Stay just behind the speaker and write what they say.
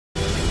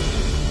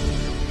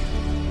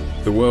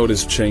The world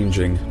is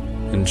changing,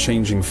 and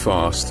changing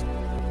fast.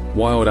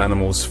 Wild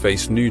animals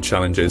face new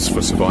challenges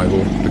for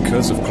survival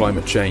because of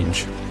climate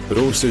change, but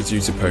also due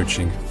to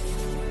poaching.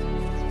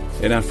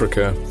 In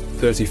Africa,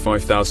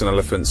 35,000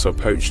 elephants are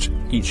poached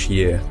each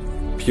year,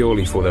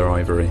 purely for their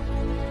ivory.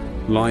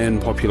 Lion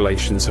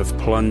populations have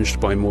plunged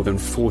by more than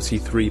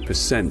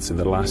 43% in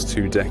the last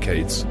 2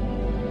 decades.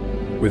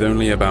 With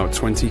only about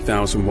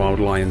 20,000 wild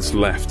lions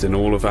left in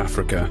all of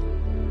Africa,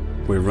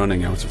 we're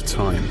running out of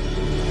time.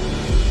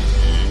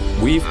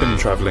 We've been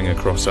traveling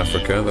across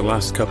Africa the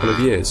last couple of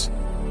years,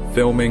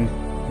 filming,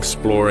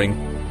 exploring,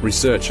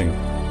 researching,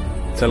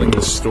 telling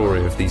the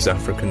story of these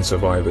African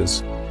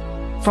survivors.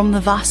 From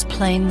the vast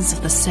plains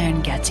of the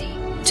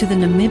Serengeti to the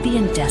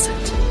Namibian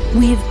desert,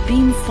 we have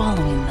been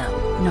following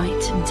them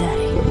night and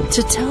day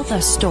to tell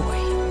their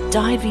story,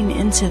 diving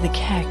into the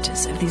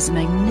characters of these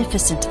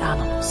magnificent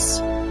animals,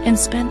 and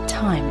spent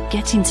time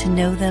getting to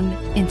know them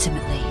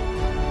intimately.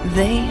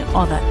 They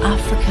are the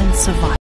African survivors.